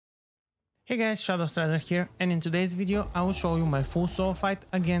Hey guys, Shadowstrider here, and in today's video I will show you my full solo fight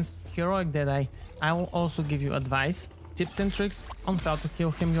against heroic Deadeye. I will also give you advice, tips and tricks on how to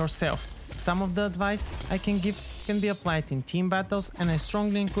kill him yourself. Some of the advice I can give can be applied in team battles, and I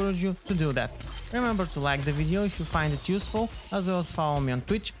strongly encourage you to do that. Remember to like the video if you find it useful, as well as follow me on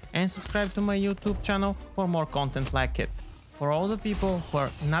Twitch and subscribe to my YouTube channel for more content like it. For all the people who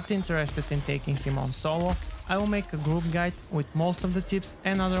are not interested in taking him on solo, I will make a group guide with most of the tips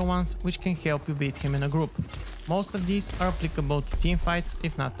and other ones which can help you beat him in a group. Most of these are applicable to team fights,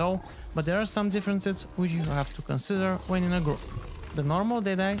 if not all, but there are some differences which you have to consider when in a group. The normal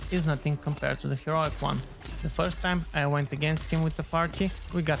Deadeye is nothing compared to the heroic one. The first time I went against him with the party,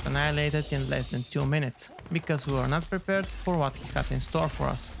 we got annihilated in less than 2 minutes, because we were not prepared for what he had in store for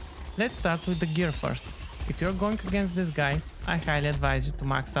us. Let's start with the gear first. If you're going against this guy, I highly advise you to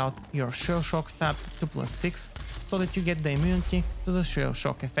max out your Shellshock stat to +6 so that you get the immunity to the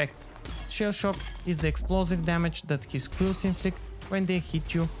Shellshock effect. Shellshock is the explosive damage that his quills inflict when they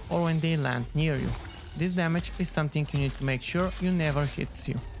hit you or when they land near you. This damage is something you need to make sure you never hits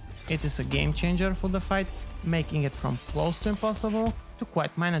you. It is a game changer for the fight, making it from close to impossible to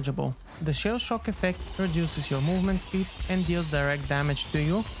quite manageable. The Shellshock effect reduces your movement speed and deals direct damage to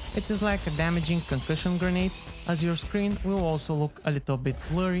you. It is like a damaging concussion grenade, as your screen will also look a little bit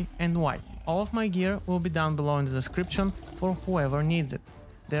blurry and white. All of my gear will be down below in the description for whoever needs it.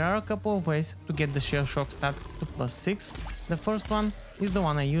 There are a couple of ways to get the Shellshock stat to +6. The first one is the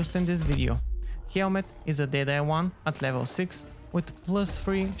one I used in this video. Helmet is a Deadeye one at level 6 with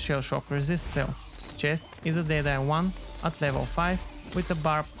 +3 Shellshock resist cell. Chest is a Deadeye one at level 5 with a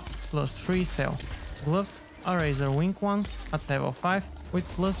Barbed +3 cell. Gloves are Razorwing ones at level 5 with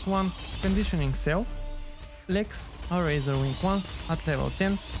 +1 conditioning cell. Legs are Razorwing ones at level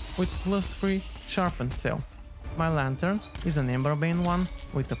 10 with +3 Sharpened Cell. My lantern is an Embermane one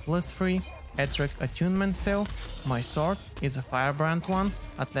with a +3 Aetheric Attunement cell. My sword is a Firebrand one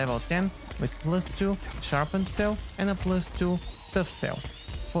at level 10 with +2 Sharpened Cell and a +2 Tough Cell.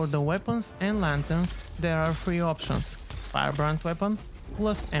 For the weapons and lanterns there are 3 options: Firebrand weapon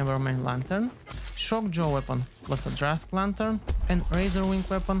plus Embermane lantern, Shockjaw weapon plus a Drask lantern, and Razorwing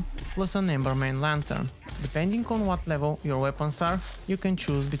weapon plus an Embermane lantern. Depending on what level your weapons are, you can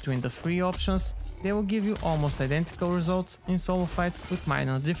choose between the 3 options. They will give you almost identical results in solo fights with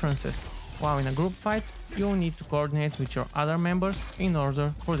minor differences, while in a group fight you will need to coordinate with your other members in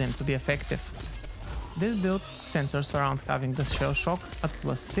order for them to be effective. This build centers around having the Shellshock at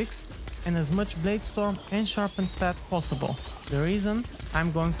 +6 and as much Blade Storm and Sharpened stat possible. The reason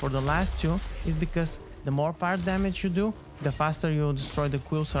I'm going for the last 2 is because the more part damage you do, the faster you will destroy the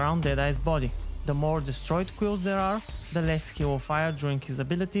quills around Deadeye's body. The more destroyed quills there are, the less he will fire during his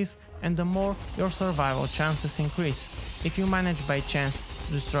abilities, and the more your survival chances increase. If you manage by chance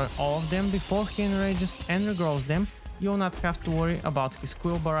to destroy all of them before he enrages and regrows them, you will not have to worry about his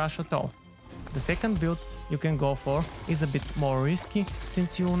quill barrage at all. The second build you can go for is a bit more risky,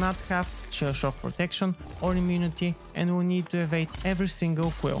 since you will not have Shellshock protection or immunity and will need to evade every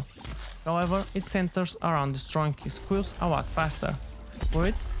single quill. However, it centers around destroying his quills a lot faster. For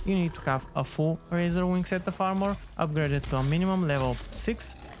it, you need to have a full Razorwing set of armor upgraded to a minimum level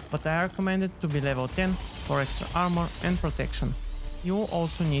 6, but I recommend it to be level 10 for extra armor and protection. You will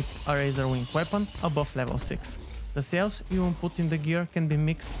also need a Razorwing weapon above level 6. The cells you will put in the gear can be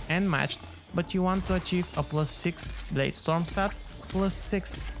mixed and matched, but you want to achieve a +6 Blade Storm stat,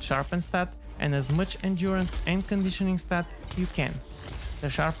 +6 Sharpened stat, and as much endurance and conditioning stat you can. The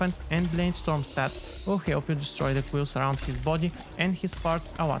Sharpened and Blade Storm stat will help you destroy the quills around his body and his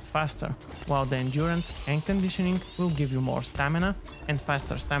parts a lot faster, while the endurance and conditioning will give you more stamina and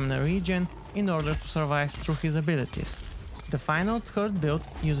faster stamina regen in order to survive through his abilities. The final third build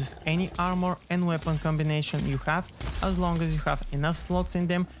uses any armor and weapon combination you have, as long as you have enough slots in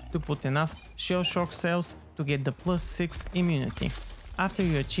them to put enough Shellshock cells to get the +6 immunity. After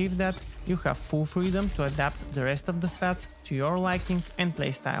you achieve that, you have full freedom to adapt the rest of the stats to your liking and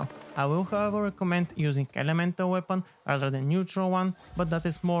playstyle. I will however recommend using elemental weapon rather than neutral one, but that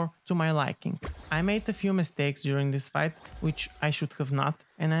is more to my liking. I made a few mistakes during this fight, which I should have not,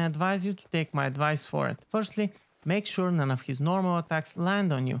 and I advise you to take my advice for it. Firstly, make sure none of his normal attacks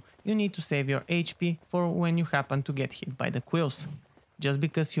land on you. You need to save your HP for when you happen to get hit by the quills. Just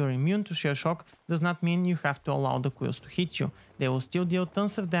because you're immune to Shellshock does not mean you have to allow the quills to hit you. They will still deal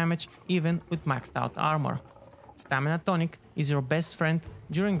tons of damage even with maxed out armor. Stamina Tonic is your best friend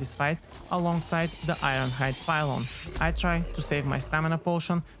during this fight alongside the Ironhide Pylon. I try to save my stamina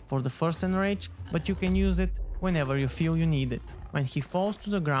potion for the first enrage, but you can use it whenever you feel you need it. When he falls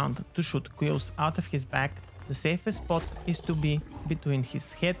to the ground to shoot quills out of his back, the safest spot is to be between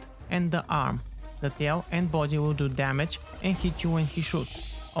his head and the arm. The tail and body will do damage and hit you when he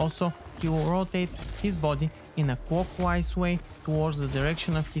shoots. Also, he will rotate his body in a clockwise way towards the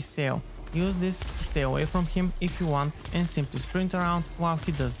direction of his tail. Use this to stay away from him if you want and simply sprint around while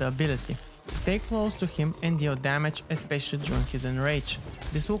he does the ability. Stay close to him and deal damage, especially during his enrage.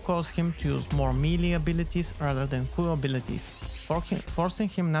 This will cause him to use more melee abilities rather than cool abilities. Forcing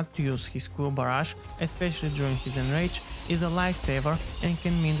him not to use his cool barrage, especially during his enrage, is a lifesaver and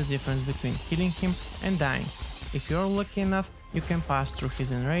can mean the difference between killing him and dying. If you're lucky enough, you can pass through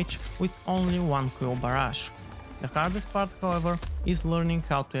his enrage with only one cool barrage. The hardest part, however, is learning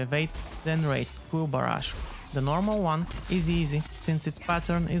how to evade the enraged cool barrage. The normal one is easy since its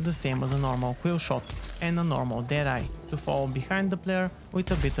pattern is the same as a normal Quillshot and a normal Deadeye, to follow behind the player with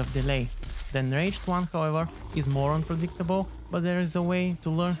a bit of delay. The enraged one, however, is more unpredictable, but there is a way to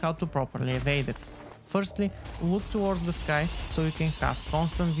learn how to properly evade it. Firstly, look towards the sky so you can have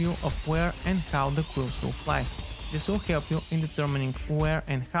constant view of where and how the quills will fly. This will help you in determining where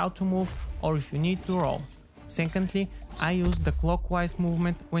and how to move, or if you need to roll. Secondly, I use the clockwise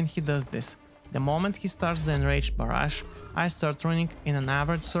movement when he does this. The moment he starts the enraged barrage, I start running in an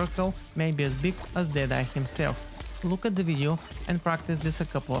average circle, maybe as big as Deadeye himself. Look at the video and practice this a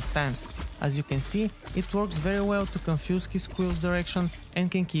couple of times. As you can see, it works very well to confuse his quill's direction and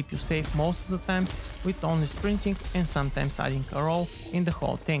can keep you safe most of the times with only sprinting and sometimes adding a roll in the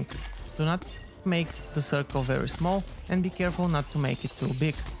whole thing. Do not make the circle very small and be careful not to make it too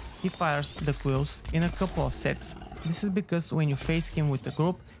big. He fires the quills in a couple of sets. This is because when you face him with a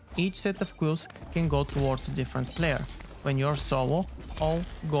group, each set of quills can go towards a different player. When you're solo, all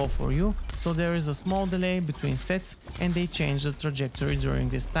go for you, so there is a small delay between sets and they change the trajectory during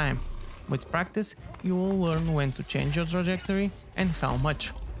this time. With practice, you will learn when to change your trajectory and how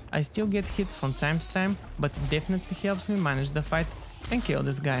much. I still get hit from time to time, but it definitely helps me manage the fight and kill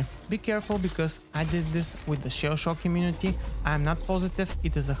this guy. Be careful because I did this with the Shellshock immunity. I am not positive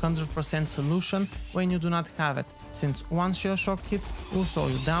it is a 100% solution when you do not have it, since one Shellshock hit will slow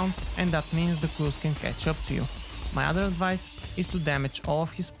you down and that means the quills can catch up to you. My other advice is to damage all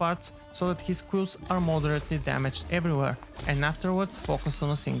of his parts so that his quills are moderately damaged everywhere, and afterwards focus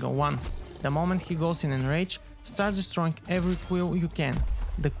on a single one. The moment he goes in enrage, start destroying every quill you can.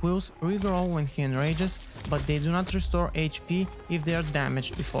 The quills regrow when he enrages, but they do not restore HP if they are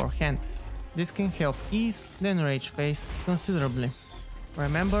damaged beforehand. This can help ease the enrage phase considerably.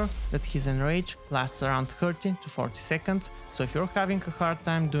 Remember that his enrage lasts around 30 to 40 seconds, so if you're having a hard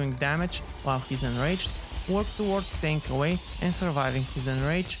time doing damage while he's enraged, work towards staying away and surviving his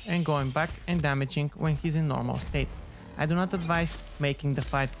enrage and going back and damaging when he's in normal state. I do not advise making the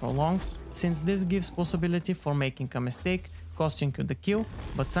fight prolonged, since this gives possibility for making a mistake, costing you the kill,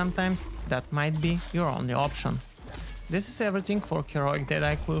 but sometimes that might be your only option. This is everything for Heroic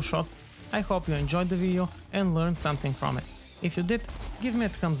Deadeye Quillshot. I hope you enjoyed the video and learned something from it. If you did, give me a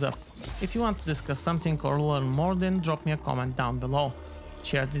thumbs up. If you want to discuss something or learn more, then drop me a comment down below.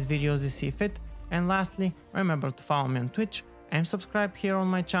 Share these videos as you see fit, and lastly, remember to follow me on Twitch and subscribe here on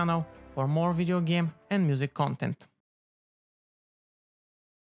my channel for more video game and music content.